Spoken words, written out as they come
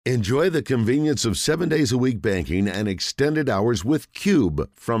Enjoy the convenience of 7 days a week banking and extended hours with Cube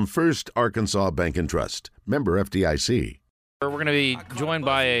from First Arkansas Bank and Trust. Member FDIC. We're going to be joined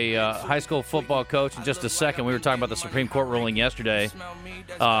by a high school football coach in just a second. We were talking about the Supreme Court ruling yesterday.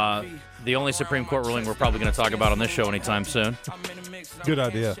 The only Supreme Court ruling we're probably going to talk about on this show anytime soon. Good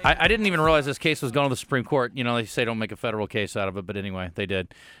idea. I didn't even realize this case was going to the Supreme Court. You know, they say don't make a federal case out of it, but anyway, they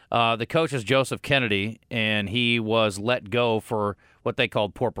did. The coach is Joseph Kennedy, and he was let go for what they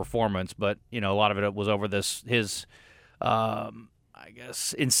called poor performance, but, you know, a lot of it was over his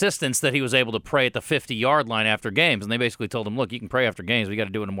insistence that he was able to pray at the 50-yard line after games. And they basically told him, look, you can pray after games. We got to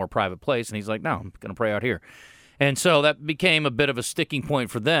do it in a more private place. And he's like, no, I'm going to pray out here. And so that became a bit of a sticking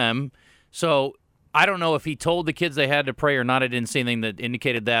point for them. So I don't know if he told the kids they had to pray or not. I didn't see anything that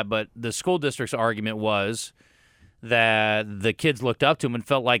indicated that. But the school district's argument was that the kids looked up to him and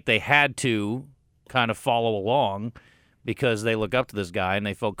felt like they had to kind of follow along because they look up to this guy and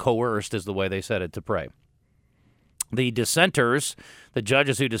they felt coerced, is the way they said it, to pray. The dissenters, the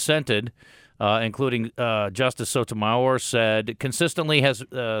judges who dissented, including Justice Sotomayor, said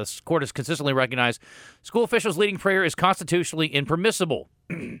court has consistently recognized school officials leading prayer is constitutionally impermissible.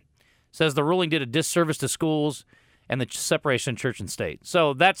 Says the ruling did a disservice to schools and the separation of church and state.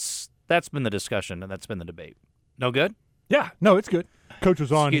 So that's been the discussion and that's been the debate. No good? Yeah, no, it's good. Coach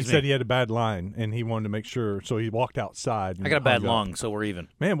was on. He said he had a bad line, and he wanted to make sure, so he walked outside. I got a bad lung, so we're even.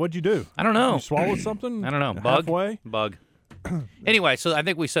 Man, what'd you do? I don't know. You swallowed something? I don't know. Bug? Halfway? Bug. Anyway, so I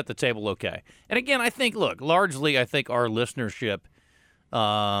think we set the table okay. And again, I think, look, largely I think our listenership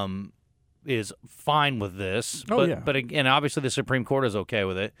is fine with this. But again, obviously the Supreme Court is okay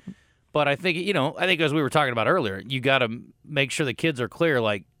with it. But I think, as we were talking about earlier, you got to make sure the kids are clear,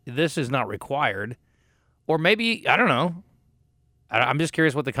 like, this is not required. Or maybe, I don't know. I'm just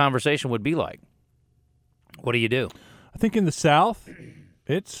curious what the conversation would be like. What do you do? I think in the South,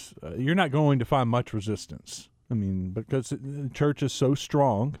 it's you're not going to find much resistance. I mean, because the church is so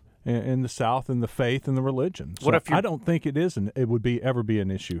strong in the South in the faith and the religion. So I don't think it would ever be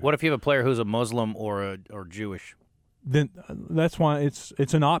an issue. What if you have a player who's a Muslim or Jewish? Then that's why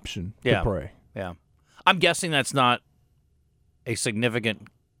it's an option to pray. Yeah, I'm guessing that's not a significant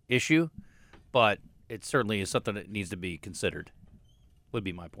issue, but it certainly is something that needs to be considered. Would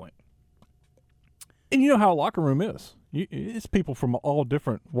be my point. And you know how a locker room is. It's people from all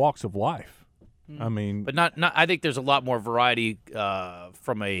different walks of life. I mean, but not. I think there's a lot more variety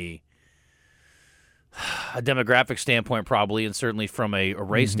from a demographic standpoint, probably, and certainly from a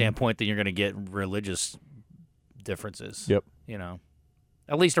race standpoint, than you're going to get religious differences. Yep.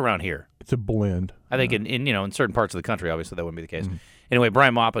 At least around here, it's a blend. I think in certain parts of the country, obviously that wouldn't be the case. Anyway,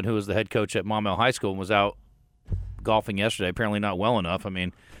 Brian Maupin, who was the head coach at Maumelle High School, was out golfing yesterday. Apparently not well enough. I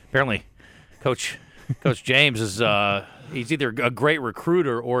mean, apparently Coach James is he's either a great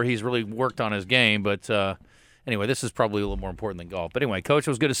recruiter or he's really worked on his game. But anyway, this is probably a little more important than golf. But anyway, Coach,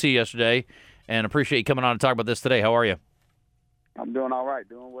 it was good to see you yesterday, and appreciate you coming on to talk about this today. How are you? I'm doing all right,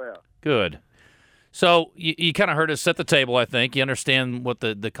 doing well. Good. So you kind of heard us set the table, I think. You understand what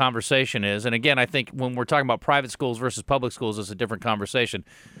the conversation is. And, again, I think when we're talking about private schools versus public schools, it's a different conversation.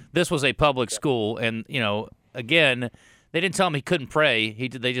 This was a public school, and, again, they didn't tell him he couldn't pray.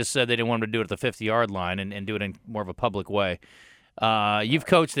 They just said they didn't want him to do it at the 50-yard line and do it in more of a public way. You've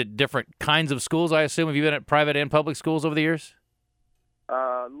coached at different kinds of schools, I assume. Have you been at private and public schools over the years?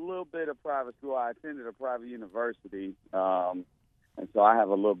 A little bit of private school. I attended a private university, and so I have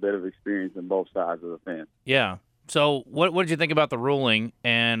a little bit of experience in both sides of the fence. Yeah. So what did you think about the ruling,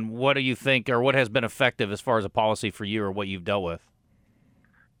 and what do you think, or what has been effective as far as a policy for you or what you've dealt with?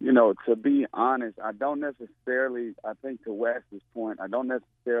 To be honest, I think to Wes's point, I don't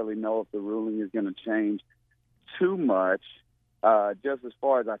necessarily know if the ruling is going to change too much, just as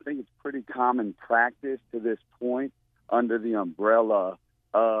far as I think it's pretty common practice to this point under the umbrella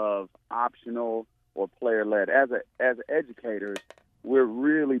of optional or player-led. As educators, we're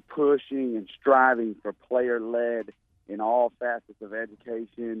really pushing and striving for player-led in all facets of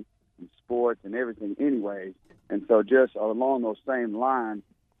education and sports and everything anyways. And so just along those same lines,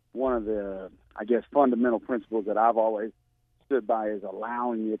 one of the, fundamental principles that I've always stood by is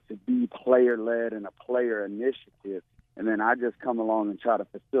allowing it to be player-led and a player initiative. And then I just come along and try to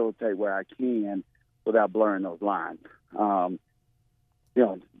facilitate where I can without blurring those lines.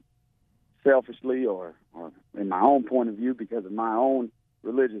 Selfishly or in my own point of view, because of my own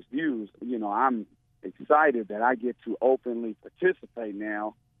religious views, I'm excited that I get to openly participate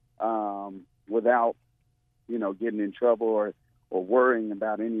now without, getting in trouble or worrying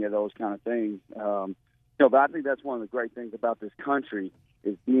about any of those kind of things. But I think that's one of the great things about this country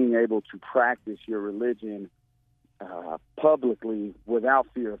is being able to practice your religion publicly without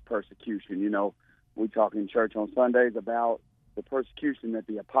fear of persecution. You know, we talk in church on Sundays about the persecution that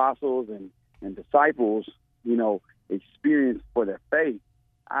the apostles and disciples, you know, experienced for their faith.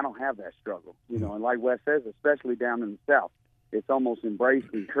 I don't have that struggle, you know, and like Wes says, especially down in the South, it's almost embraced,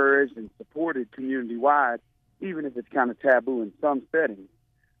 encouraged, and supported community-wide, even if it's kind of taboo in some settings.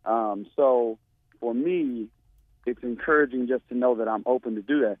 So for me, it's encouraging just to know that I'm open to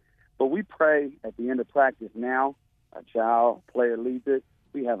do that. But we pray at the end of practice now. A child player leads it.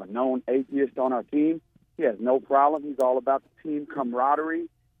 We have a known atheist on our team. He has no problem. He's all about the team camaraderie.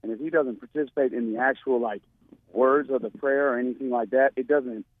 And if he doesn't participate in the actual, like, words of the prayer or anything like that, it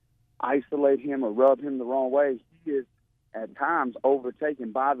doesn't isolate him or rub him the wrong way. He is at times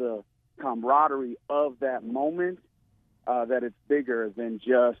overtaken by the camaraderie of that moment, that it's bigger than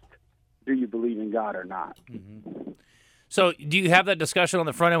just, do you believe in God or not? Mm-hmm. So do you have that discussion on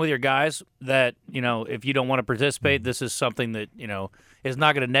the front end with your guys that, you know, if you don't want to participate, this is something that, you know, is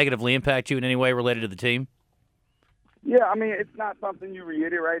not going to negatively impact you in any way related to the team? Yeah, I mean, it's not something you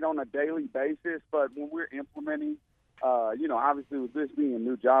reiterate on a daily basis, but when we're implementing, you know, obviously with this being a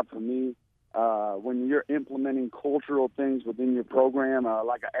new job for me, when you're implementing cultural things within your program,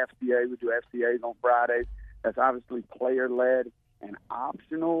 like a FCA, we do FCAs on Fridays. That's obviously player-led and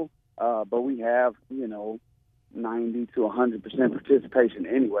optional, but we have, you know, 90 to 100% participation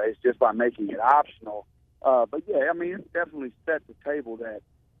anyways, just by making it optional. But, yeah, I mean, it definitely set the table that,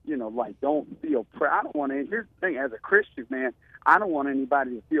 you know, like, don't feel I don't want to, here's the thing, as a Christian, man, I don't want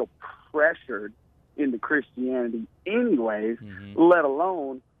anybody to feel pressured into Christianity anyways, let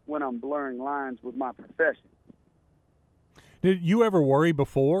alone when I'm blurring lines with my profession. Did you ever worry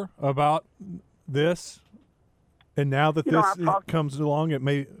before about this? And now that comes along, it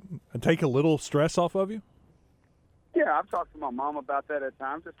may take a little stress off of you? Yeah, I've talked to my mom about that at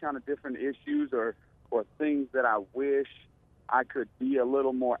times, just kind of different issues or things that I wish I could be a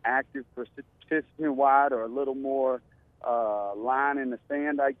little more active participant-wide or a little more line in the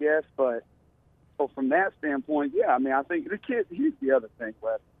sand, I guess. But so from that standpoint, yeah, I mean, I think the kids, here's the other thing,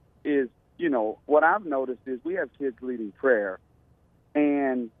 Wes, is, you know, what I've noticed is we have kids leading prayer,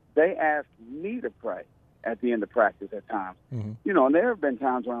 and they ask me to pray at the end of practice at times. Mm-hmm. You know, and there have been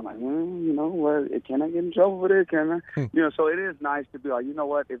times where I'm like, well, you know, can I get in trouble for this? Can I? You know, so it is nice to be like, you know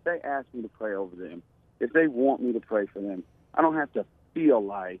what, if they ask me to pray over them, if they want me to pray for them, I don't have to feel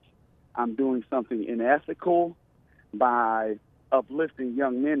like I'm doing something unethical by uplifting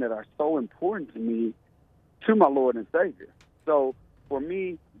young men that are so important to me, to my Lord and Savior. So for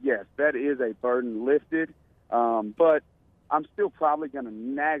me, yes, that is a burden lifted, but I'm still probably going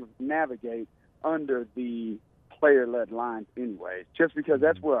to navigate under the player-led lines anyways, just because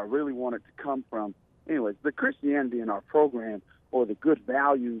that's where I really want it to come from. Anyways, the Christianity in our program, or the good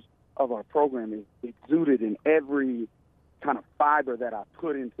values of our program, is exuded in every kind of fiber that I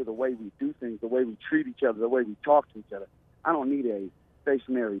put into the way we do things, the way we treat each other, the way we talk to each other. I don't need a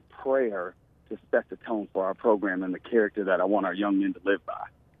stationary prayer to set the tone for our program and the character that I want our young men to live by.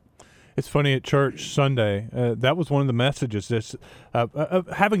 It's funny, at church Sunday, that was one of the messages that's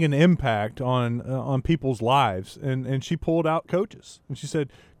having an impact on people's lives. And she pulled out coaches. And she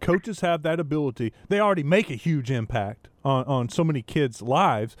said, coaches have that ability. They already make a huge impact on so many kids'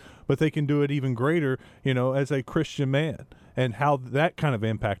 lives, but they can do it even greater, you know, as a Christian man, and how that kind of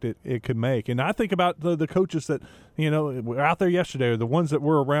impact it could make. And I think about the coaches that, you know, were out there yesterday, or the ones that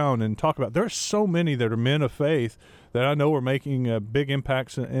we're around and talk about. There are so many that are men of faith that I know are making big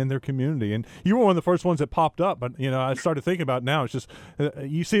impacts in their community. And you were one of the first ones that popped up. But, you know, I started thinking about it now. It's just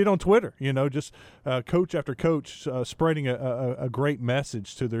you see it on Twitter, you know, just coach after coach spreading a great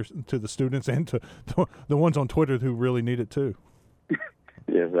message to the students and to the ones on Twitter who really need it too.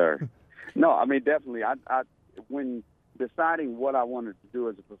 Yes, sir. No, I mean, definitely. I when deciding what I wanted to do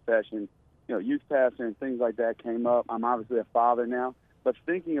as a profession, you know, youth pastor and things like that came up. I'm obviously a father now, but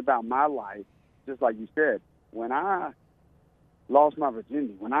thinking about my life, just like you said, when I lost my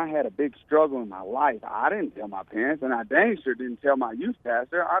virginity, when I had a big struggle in my life, I didn't tell my parents, and I dang sure didn't tell my youth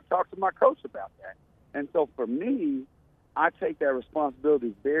pastor. I talked to my coach about that. And so for me, I take that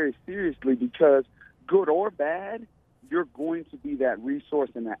responsibility very seriously, because good or bad, you're going to be that resource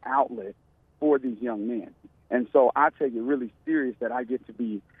and that outlet for these young men. And so I take it really serious that I get to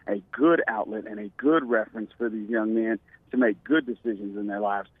be a good outlet and a good reference for these young men to make good decisions in their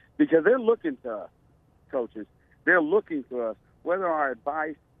lives, because they're looking to us, coaches. They're looking to us, whether our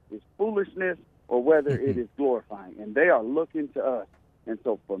advice is foolishness or whether it is glorifying, and they are looking to us. And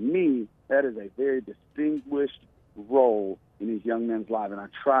so for me, that is a very distinguished role in these young men's lives, and I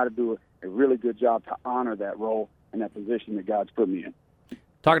try to do a really good job to honor that role and that position that God's put me in.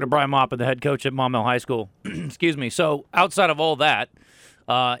 Talking to Brian Maupin, the head coach at Maumelle High School. Excuse me. So outside of all that,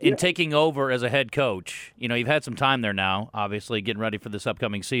 in taking over as a head coach, you've had some time there now, obviously getting ready for this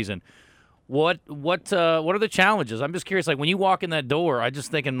upcoming season. What are the challenges? I'm just curious. Like when you walk in that door, I'm just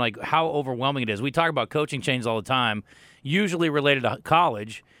thinking like how overwhelming it is. We talk about coaching changes all the time, usually related to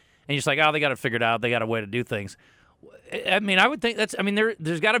college, and you're just like, oh, they got it figured out. They got a way to do things. I mean, I would think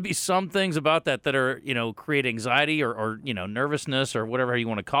there's got to be some things about that are, create anxiety or nervousness or whatever you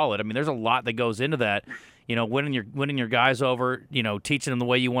want to call it. I mean, there's a lot that goes into that, winning your guys over, teaching them the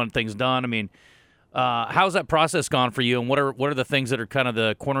way you want things done. I mean, how's that process gone for you, and what are the things that are kind of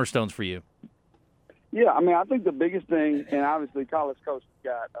the cornerstones for you? Yeah, I mean, I think the biggest thing, and obviously college coaches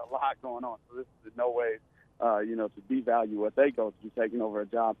got a lot going on, so this is in no way, to devalue what they go through taking over a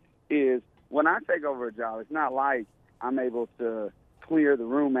job, is when I take over a job, it's not like I'm able to clear the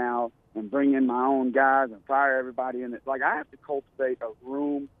room out and bring in my own guys and fire everybody in it. Like, I have to cultivate a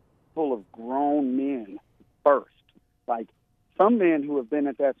room full of grown men first. Like, some men who have been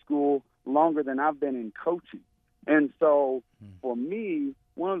at that school longer than I've been in coaching. And so, for me,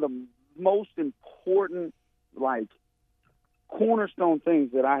 one of the most important, cornerstone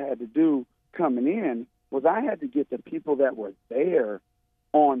things that I had to do coming in was I had to get the people that were there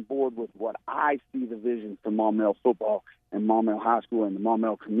on board with what I see the vision for Maumelle football and Maumelle High School and the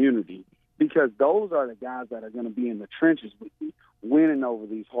Maumelle community, because those are the guys that are going to be in the trenches with me, winning over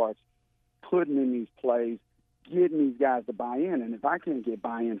these hearts, putting in these plays, getting these guys to buy in. And if I can't get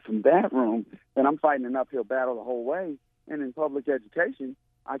buy-in from that room, then I'm fighting an uphill battle the whole way. And in public education,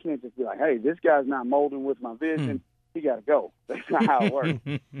 I can't just be like, hey, this guy's not molding with my vision. He got to go. That's not how it works.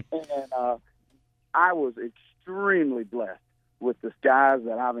 And I was extremely blessed with the guys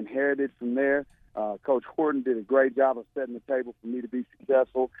that I've inherited from there. Coach Horton did a great job of setting the table for me to be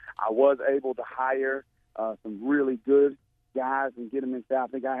successful. I was able to hire some really good guys and get them in. I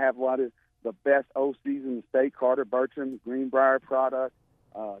think I have one of the best OCs in the state, Carter Bertram, Greenbrier product,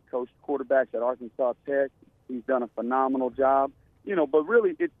 coached quarterbacks at Arkansas Tech. He's done a phenomenal job. But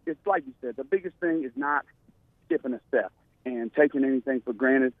really it's like you said, the biggest thing is not skipping a step and taking anything for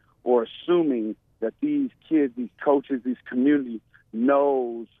granted or assuming that these kids, these coaches, these communities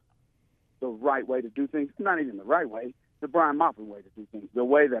knows the right way to do things. Not even the right way, the Brian Maupin way to do things, the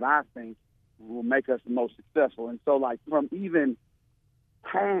way that I think will make us the most successful. And so, from even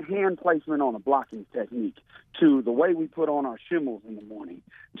hand placement on a blocking technique to the way we put on our shimmels in the morning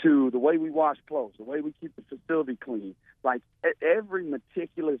to the way we wash clothes, the way we keep the facility clean, every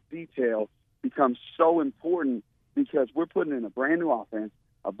meticulous detail becomes so important because we're putting in a brand new offense,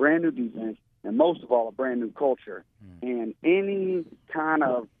 a brand new defense, and most of all, a brand new culture. And any kind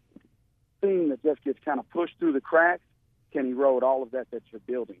of thing that just gets kind of pushed through the cracks can erode all of that you're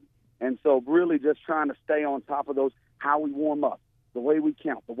building. And so really just trying to stay on top of those, how we warm up, the way we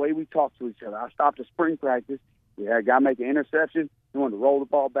count, the way we talk to each other. I stopped a spring practice. We had a guy make an interception. He wanted to roll the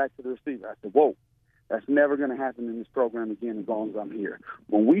ball back to the receiver. I said, whoa, that's never going to happen in this program again as long as I'm here.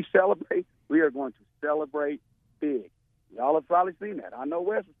 When we celebrate, we are going to celebrate big. Y'all have probably seen that. I know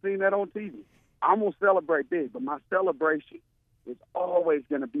Wes has seen that on TV. I'm going to celebrate big, but my celebration is always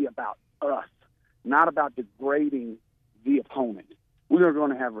going to be about us, not about degrading the opponent. We are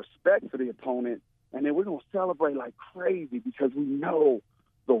going to have respect for the opponent, and then we're going to celebrate like crazy because we know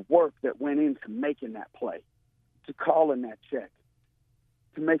the work that went into making that play, to calling that check,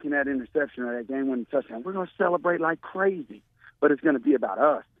 to making that interception or that game-winning touchdown. We're going to celebrate like crazy, but it's going to be about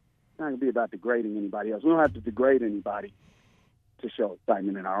us. It's not going to be about degrading anybody else. We don't have to degrade anybody to show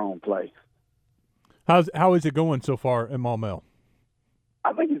excitement in our own play. How is it going so far in Maumelle?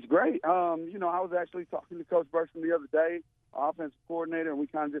 I think it's great. I was actually talking to Coach Bertram the other day, our offensive coordinator, and we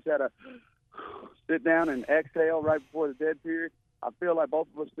kind of just had a sit down and exhale right before the dead period. I feel like both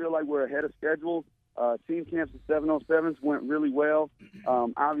of us feel like we're ahead of schedule. Team camps at 707s went really well.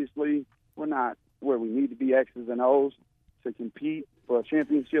 Obviously, we're not where we need to be X's and O's to compete for a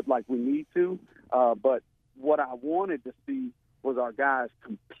championship like we need to. But what I wanted to see was our guys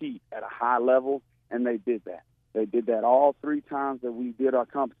compete at a high level, and they did that. They did that all 3 times that we did our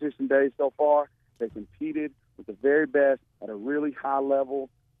competition days so far. They competed with the very best at a really high level.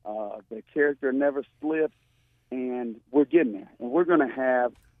 Their character never slips, and we're getting there. And we're going to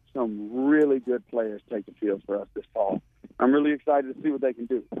have some really good players take the field for us this fall. I'm really excited to see what they can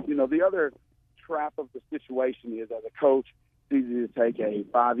do. The other trap of the situation is, as a coach, it's easy to take a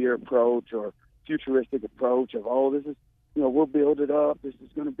 5-year approach or futuristic approach of, this is, we'll build it up. This is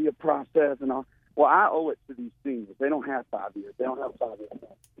going to be a process and all. Well, I owe it to these seniors. They don't have 5 years. They don't have 5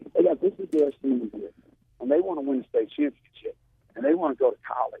 years. This is their senior year, and they want to win a state championship, and they want to go to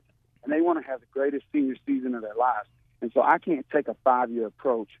college, and they want to have the greatest senior season of their lives. And so so I can't take a 5-year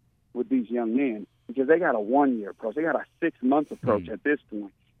approach with these young men because they got a 1-year approach. They got a 6-month approach at this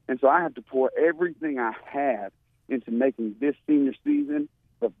point. And so I have to pour everything I have into making this senior season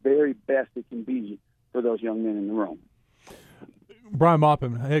the very best it can be for those young men in the room. Brian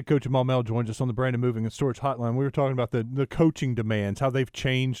Maupin, head coach of Maumelle, joins us on the Brandon Moving and Storage Hotline. We were talking about the coaching demands, how they've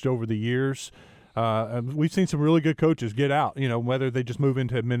changed over the years. We've seen some really good coaches get out, whether they just move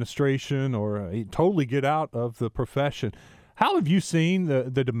into administration or totally get out of the profession. How have you seen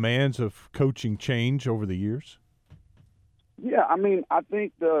the demands of coaching change over the years? Yeah, I mean, I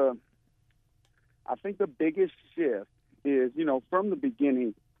think the biggest shift is, from the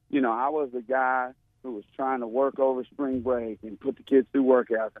beginning, I was a guy who was trying to work over spring break and put the kids through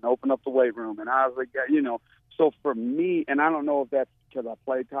workouts and open up the weight room. And I was like, so for me, and I don't know if that's because I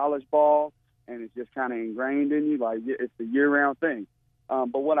played college ball and it's just kind of ingrained in you, like it's a year-round thing.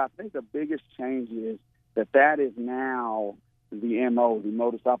 But what I think the biggest change is that is now the MO, the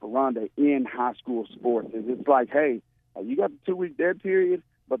modus operandi in high school sports. It's like, hey, you got the 2-week dead period,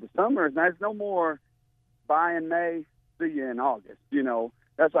 but the summer is nice. No more bye in May, see you in August,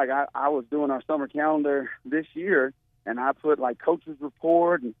 That's like I was doing our summer calendar this year, and I put like coaches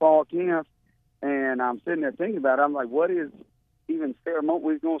report and fall camp, and I'm sitting there thinking about it. I'm like, what is even fair?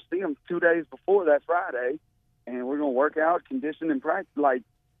 We're going to see them 2 days before that Friday, and we're going to work out, condition, and practice. Like,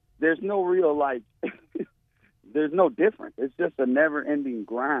 there's no real, there's no difference. It's just a never-ending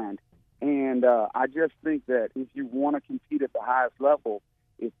grind. And I just think that if you want to compete at the highest level,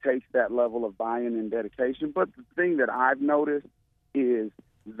 it takes that level of buy-in and dedication. But the thing that I've noticed is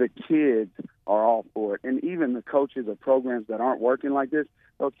the kids are all for it. And even the coaches of programs that aren't working like this,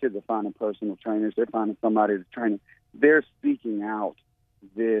 those kids are finding personal trainers. They're finding somebody to train them. They're seeking out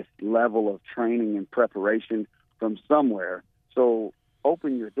this level of training and preparation from somewhere. So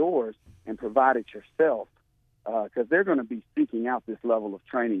open your doors and provide it yourself because they're going to be seeking out this level of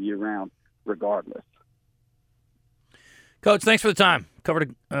training year-round regardless. Coach, thanks for the time.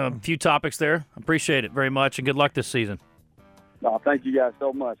 Covered a few topics there. Appreciate it very much, and good luck this season. Oh, thank you guys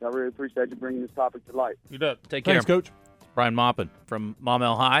so much. I really appreciate you bringing this topic to light. You bet. Take care. Thanks, Coach. Brian Maupin from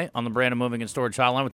Maumelle High on the Brandon Moving and Storage Hotline.